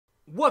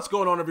What's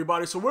going on,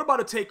 everybody? So we're about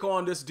to take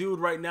on this dude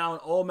right now in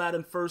All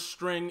Madden first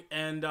string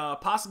and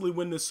possibly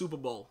win this Super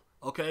Bowl.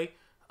 Okay,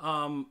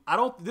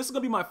 this is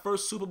gonna be my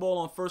first Super Bowl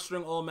on first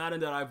string All Madden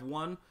that I've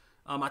won.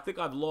 I think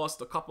I've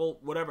lost a couple,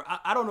 whatever.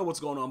 I don't know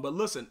what's going on, but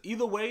listen,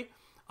 either way,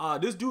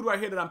 this dude right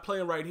here that I'm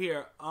playing right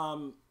here,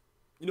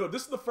 you know,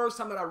 this is the first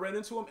time that I ran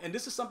into him, and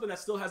this is something that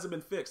still hasn't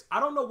been fixed.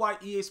 I don't know why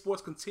EA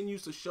Sports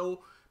continues to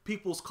show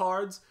people's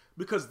cards,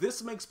 because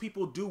this makes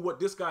people do what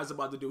this guy's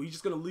about to do. He's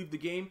just gonna leave the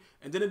game,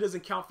 and then it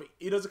doesn't count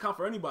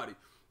for anybody.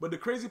 But the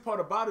crazy part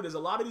about it is a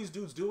lot of these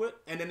dudes do it,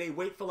 and then they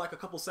wait for like a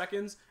couple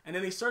seconds, and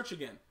then they search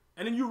again,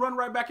 and then you run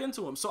right back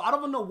into them. So I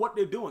don't even know what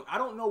they're doing. I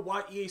don't know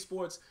why EA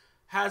Sports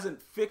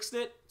hasn't fixed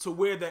it to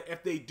where that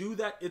if they do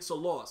that, it's a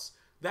loss.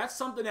 That's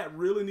something that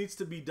really needs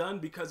to be done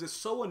because it's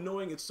so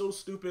annoying. It's so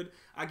stupid.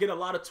 I get a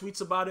lot of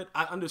tweets about it.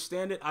 I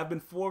understand it. I've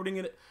been forwarding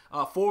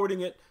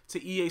it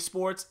to EA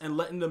Sports and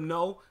letting them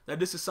know that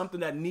this is something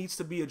that needs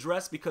to be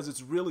addressed because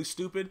it's really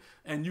stupid.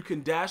 And you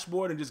can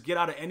dashboard and just get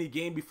out of any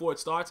game before it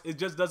starts. It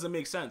just doesn't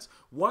make sense.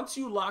 Once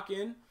you lock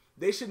in,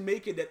 they should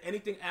make it that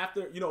anything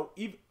after, you know,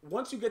 even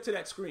once you get to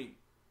that screen,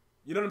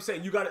 you know what I'm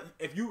saying? You got to,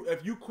 if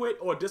you quit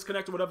or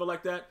disconnect or whatever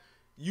like that,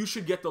 you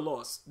should get the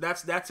loss.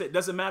 That's it.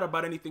 Doesn't matter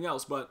about anything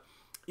else, but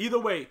either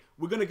way,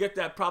 we're going to get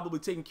that probably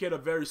taken care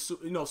of very soon,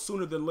 you know,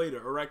 sooner than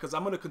later, all right? Because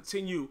I'm going to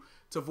continue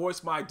to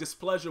voice my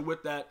displeasure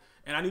with that,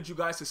 and I need you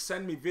guys to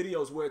send me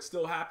videos where it's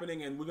still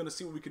happening, and we're going to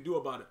see what we can do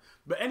about it.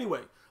 But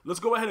anyway,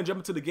 let's go ahead and jump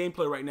into the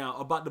gameplay right now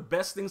about the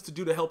best things to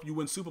do to help you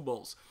win Super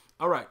Bowls.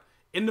 All right,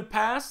 in the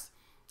past,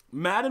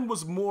 Madden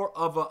was more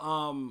of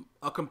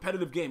a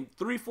competitive game.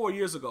 3-4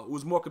 years ago, it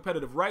was more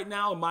competitive. Right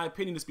now, in my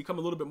opinion, it's become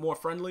a little bit more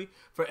friendly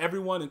for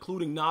everyone,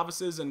 including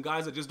novices and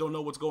guys that just don't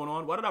know what's going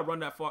on. Why did I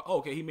run that far? Oh,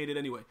 okay, he made it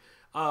anyway.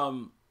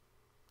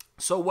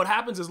 So what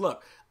happens is,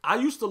 look, I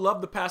used to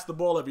love to pass the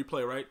ball every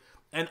play, right?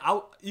 And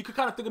you could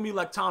kind of think of me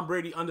like Tom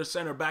Brady under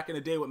center back in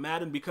the day with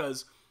Madden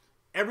because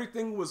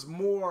everything was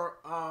more,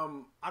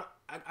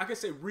 I could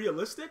say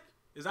realistic.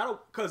 Is that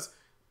because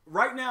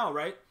right now,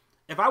 right,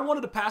 if I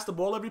wanted to pass the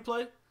ball every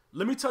play,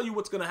 let me tell you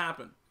what's going to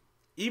happen.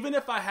 Even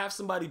if I have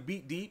somebody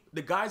beat deep,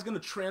 the guy's going to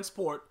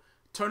transport,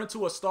 turn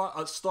into a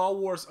Star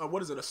Wars, or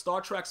what is it, a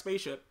Star Trek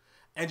spaceship,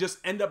 and just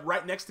end up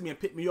right next to me and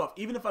pick me off,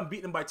 even if I'm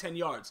beating him by 10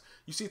 yards.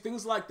 You see,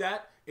 things like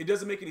that, it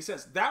doesn't make any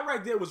sense. That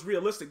right there was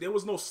realistic. There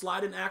was no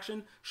slide-in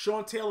action.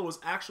 Sean Taylor was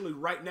actually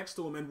right next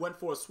to him and went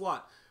for a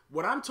swat.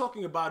 What I'm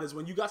talking about is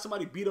when you got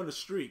somebody beat on the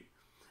street,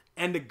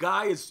 and the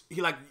guy is,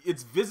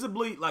 it's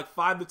visibly like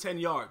 5 to 10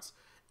 yards,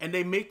 and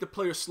they make the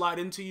player slide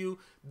into you.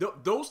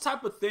 Those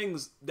type of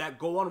things that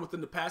go on within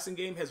the passing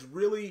game has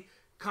really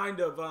kind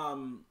of,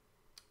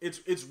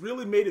 it's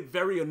really made it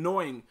very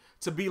annoying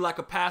to be like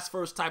a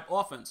pass-first type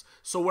offense.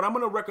 So what I'm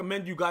going to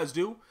recommend you guys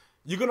do,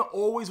 you're going to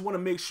always want to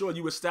make sure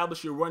you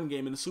establish your run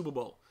game in the Super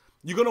Bowl.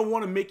 You're going to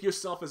want to make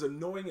yourself as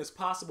annoying as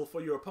possible for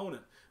your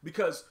opponent.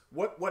 Because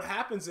what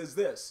happens is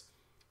this.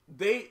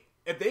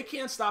 If they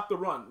can't stop the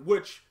run,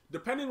 which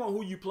depending on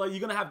who you play,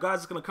 you're going to have guys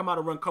that's going to come out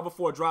and run cover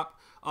 4 drop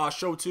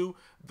show 2.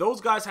 Those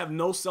guys have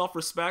no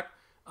self-respect.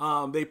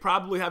 They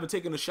probably haven't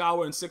taken a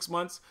shower in 6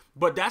 months,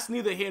 but that's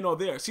neither here nor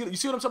there. See, you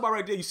see what I'm talking about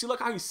right there? You see like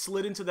how he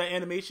slid into that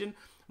animation?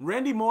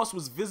 Randy Moss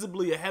was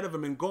visibly ahead of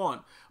him and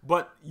gone,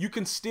 but you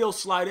can still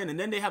slide in. And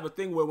then they have a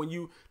thing where when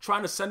you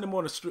trying to send them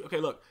on the street, okay,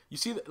 look, you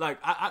see that, like,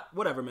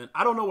 whatever, man.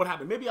 I don't know what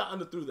happened. Maybe I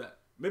underthrew that.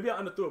 Maybe I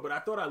underthrew it, but I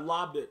thought I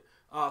lobbed it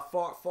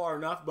far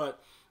enough.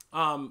 But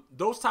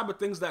those type of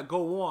things that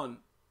go on,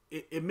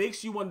 it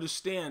makes you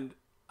understand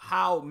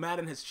how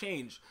Madden has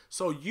changed.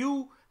 So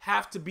you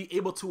have to be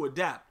able to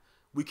adapt.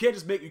 You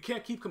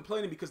can't keep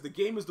complaining because the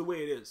game is the way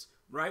it is,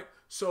 right?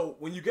 So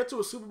when you get to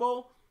a Super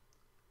Bowl,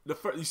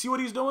 you see what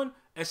he's doing?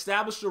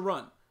 Establish your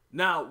run.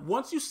 Now,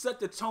 once you set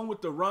the tone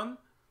with the run,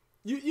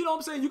 you know what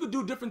I'm saying? You could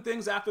do different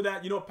things after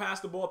that, you know, pass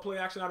the ball, play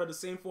action out of the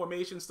same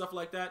formation, stuff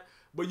like that.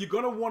 But you're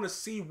going to want to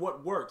see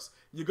what works.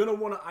 You're going to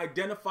want to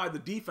identify the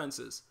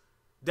defenses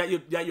that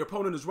your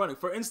opponent is running.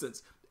 For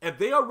instance, if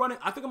they are running,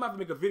 I think I'm going to have to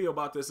make a video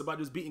about this, about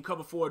just beating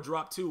cover 4,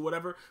 drop 2,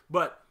 whatever.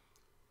 But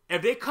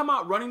if they come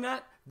out running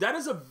that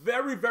is a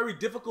very, very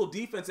difficult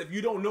defense if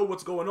you don't know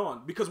what's going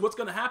on. Because what's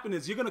going to happen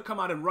is you're going to come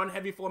out and run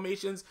heavy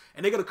formations,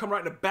 and they're going to come right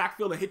in the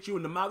backfield and hit you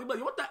in the mouth. You're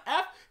like, what the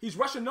F? He's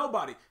rushing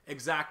nobody.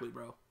 Exactly,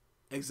 bro.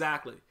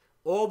 Exactly.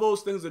 All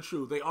those things are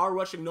true. They are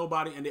rushing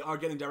nobody, and they are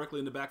getting directly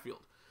in the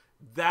backfield.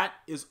 That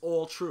is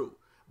all true.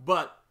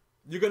 But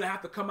you're going to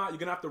have to come out. You're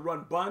going to have to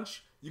run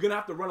bunch. You're going to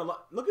have to run a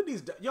lot. Look at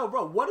these. Yo,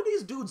 bro, what are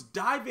these dudes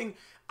diving?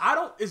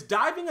 Is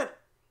diving at...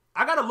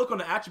 I got to look on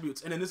the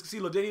attributes. And then this can see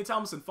LaDainian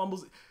Tomlinson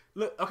fumbles.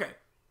 Look, okay.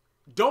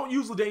 Don't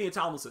use LaDainian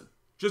Tomlinson.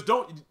 Just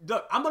don't.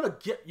 Look, I'm going to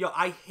get... Yo,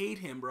 I hate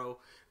him, bro.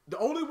 The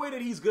only way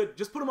that he's good,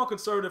 just put him on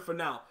conservative for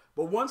now.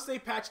 But once they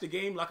patch the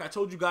game, like I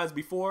told you guys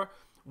before,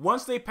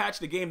 once they patch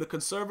the game, the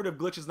conservative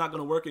glitch is not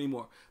going to work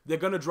anymore. They're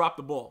going to drop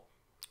the ball.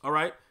 All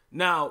right?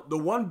 Now, the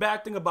one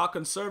bad thing about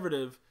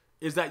conservative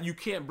is that you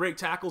can't break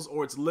tackles,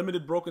 or it's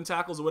limited broken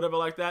tackles or whatever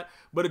like that.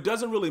 But it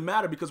doesn't really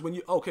matter because when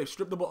you, okay,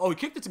 strip the ball. Oh, he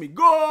kicked it to me.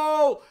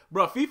 Goal!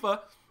 Bro, FIFA,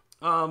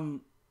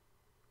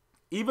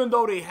 even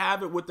though they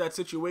have it with that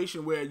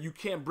situation where you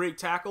can't break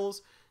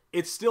tackles,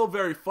 it's still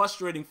very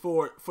frustrating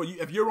for you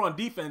if you're on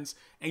defense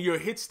and you're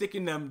hit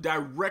sticking them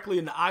directly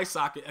in the eye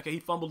socket. Okay, he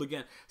fumbled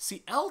again.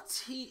 See,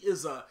 LT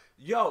is a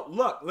yo.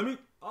 Look, let me.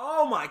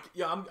 Oh my,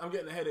 yeah, I'm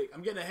getting a headache.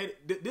 I'm getting a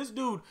headache. This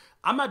dude,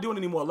 I'm not doing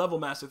any more level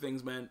master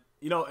things, man.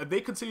 You know, if they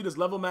continue this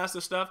level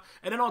master stuff,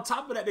 and then on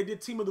top of that, they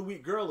did Team of the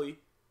Week Gurley,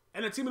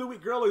 and the Team of the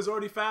Week Gurley is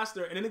already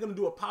faster, and then they're gonna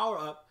do a power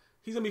up.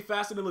 He's gonna be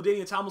faster than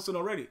LaDainian Tomlinson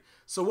already.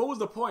 So what was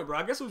the point, bro?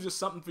 I guess it was just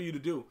something for you to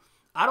do.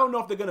 I don't know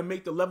if they're gonna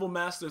make the level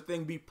master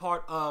thing be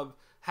part of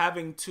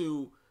having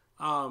to,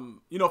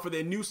 you know, for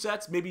their new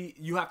sets. Maybe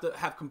you have to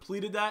have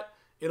completed that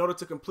in order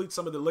to complete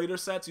some of the later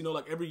sets. You know,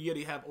 like every year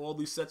they have all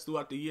these sets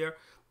throughout the year.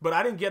 But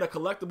I didn't get a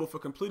collectible for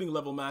completing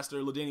level master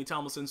LaDainian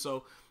Tomlinson,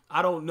 so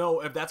I don't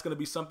know if that's gonna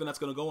be something that's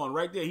gonna go on.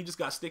 Right there, he just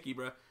got sticky,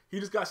 bro. He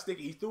just got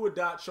sticky. He threw a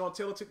dot. Sean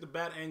Taylor took the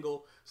bad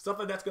angle. Stuff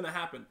like that's gonna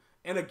happen.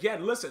 And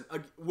again, listen,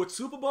 with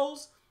Super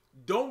Bowls,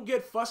 don't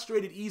get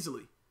frustrated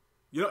easily.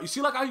 You know, you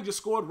see like how he just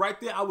scored right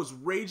there? I was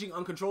raging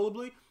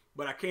uncontrollably,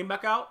 but I came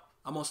back out.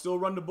 I'm going to still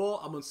run the ball.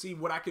 I'm going to see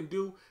what I can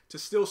do to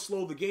still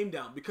slow the game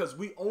down because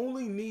we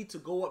only need to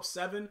go up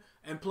 7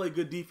 and play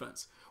good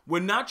defense.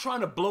 We're not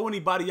trying to blow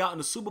anybody out in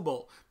the Super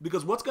Bowl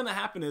because what's going to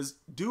happen is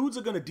dudes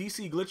are going to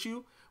DC glitch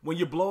you when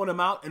you're blowing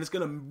them out, and it's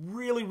going to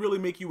really, really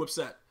make you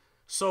upset.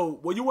 So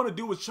what you want to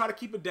do is try to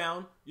keep it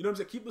down. You know what I'm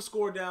saying? Keep the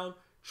score down.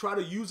 Try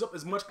to use up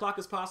as much clock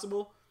as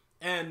possible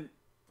and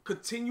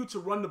continue to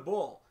run the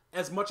ball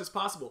as much as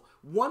possible.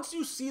 Once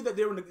you see that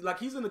they're in the, like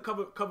he's in the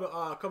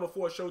cover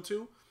 4 show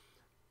 2,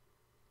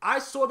 I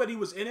saw that he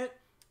was in it,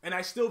 and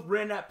I still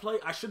ran that play.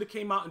 I should have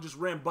came out and just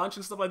ran bunch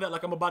and stuff like that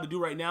like I'm about to do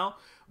right now.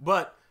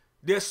 But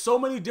there's so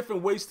many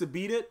different ways to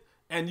beat it,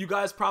 and you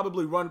guys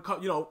probably run,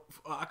 you know,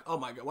 oh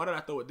my God, why did I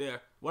throw it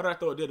there? Why did I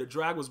throw it there? The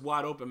drag was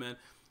wide open, man.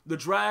 The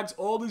drags,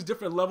 all these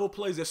different level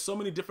plays, there's so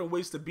many different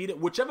ways to beat it.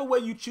 Whichever way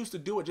you choose to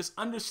do it, just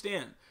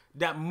understand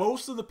that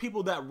most of the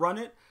people that run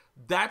it,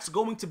 that's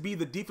going to be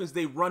the defense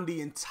they run the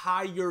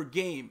entire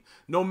game,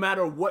 no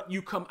matter what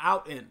you come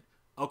out in,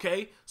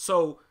 okay?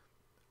 So,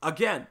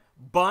 again,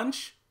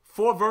 bunch,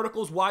 4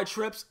 verticals, wide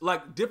trips,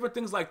 like different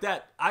things like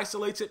that.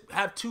 Isolates it,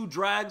 have 2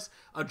 drags,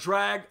 a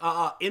drag,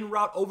 in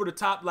route over the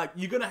top. Like,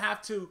 you're going to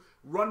have to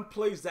run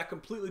plays that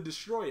completely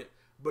destroy it.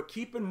 But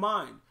keep in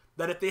mind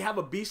that if they have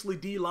a beastly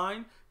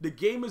D-line, the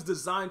game is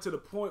designed to the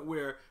point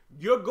where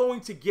you're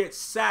going to get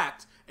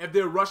sacked if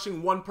they're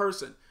rushing one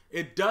person.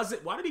 It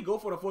doesn't. Why did he go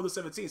for the 4 to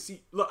 17?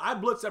 See, look, I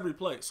blitz every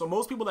play. So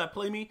most people that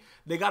play me,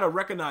 they got to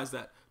recognize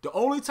that. The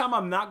only time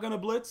I'm not going to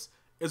blitz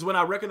is when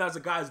I recognize a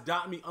guy is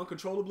dotting me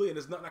uncontrollably and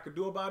there's nothing I can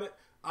do about it.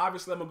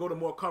 Obviously, I'm going to go to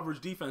more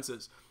coverage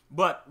defenses.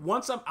 But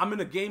once I'm in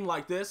a game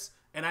like this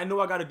and I know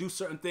I got to do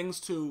certain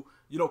things to,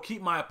 you know,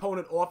 keep my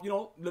opponent off, you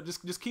know,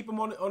 just keep him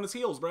on his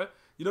heels, bro.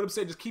 You know what I'm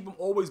saying? Just keep him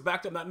always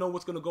backed up, not knowing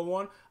what's going to go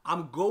on.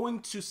 I'm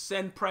going to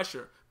send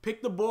pressure.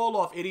 Pick the ball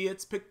off,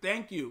 idiots.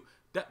 Thank you.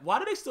 Why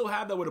do they still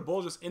have that with the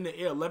ball just in the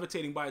air,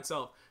 levitating by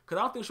itself? Because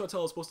I don't think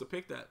Chantel is supposed to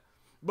pick that.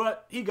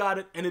 But he got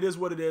it, and it is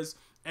what it is.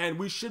 And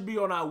we should be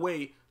on our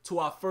way to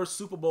our first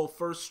Super Bowl,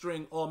 first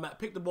string.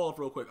 Pick the ball up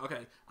real quick.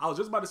 Okay, I was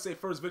just about to say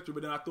first victory,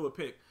 but then I threw a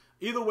pick.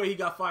 Either way, he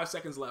got 5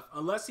 seconds left.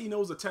 Unless he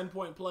knows a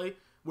 10-point play,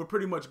 we're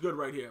pretty much good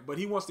right here. But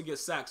he wants to get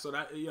sacked, so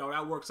that, you know,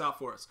 that works out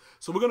for us.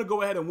 So we're going to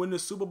go ahead and win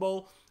this Super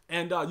Bowl.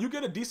 And you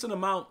get a decent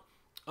amount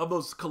of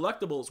those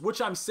collectibles,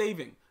 which I'm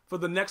saving for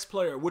the next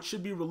player, which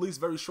should be released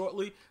very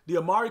shortly. The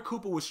Amari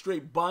Cooper was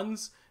straight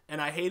buns, and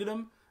I hated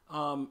him.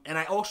 And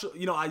I also,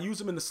 you know, I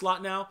use him in the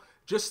slot now.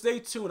 Just stay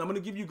tuned. I'm going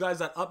to give you guys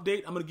that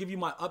update. I'm going to give you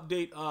my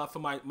update for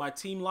my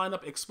team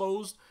lineup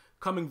exposed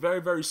coming very,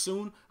 very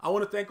soon. I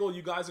want to thank all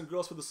you guys and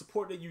girls for the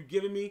support that you've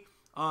given me.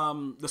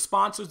 The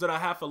sponsors that I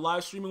have for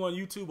live streaming on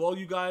YouTube, all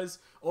you guys,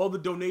 all the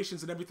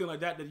donations and everything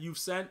like that you've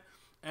sent.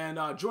 And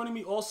joining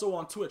me also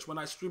on Twitch when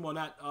I stream on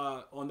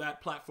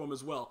that platform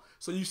as well.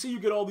 So you see you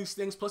get all these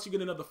things, plus you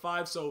get another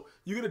 5, so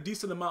you get a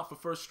decent amount for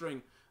first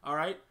string. All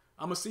right?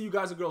 I'm going to see you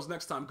guys and girls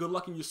next time. Good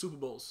luck in your Super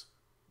Bowls.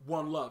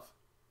 One love.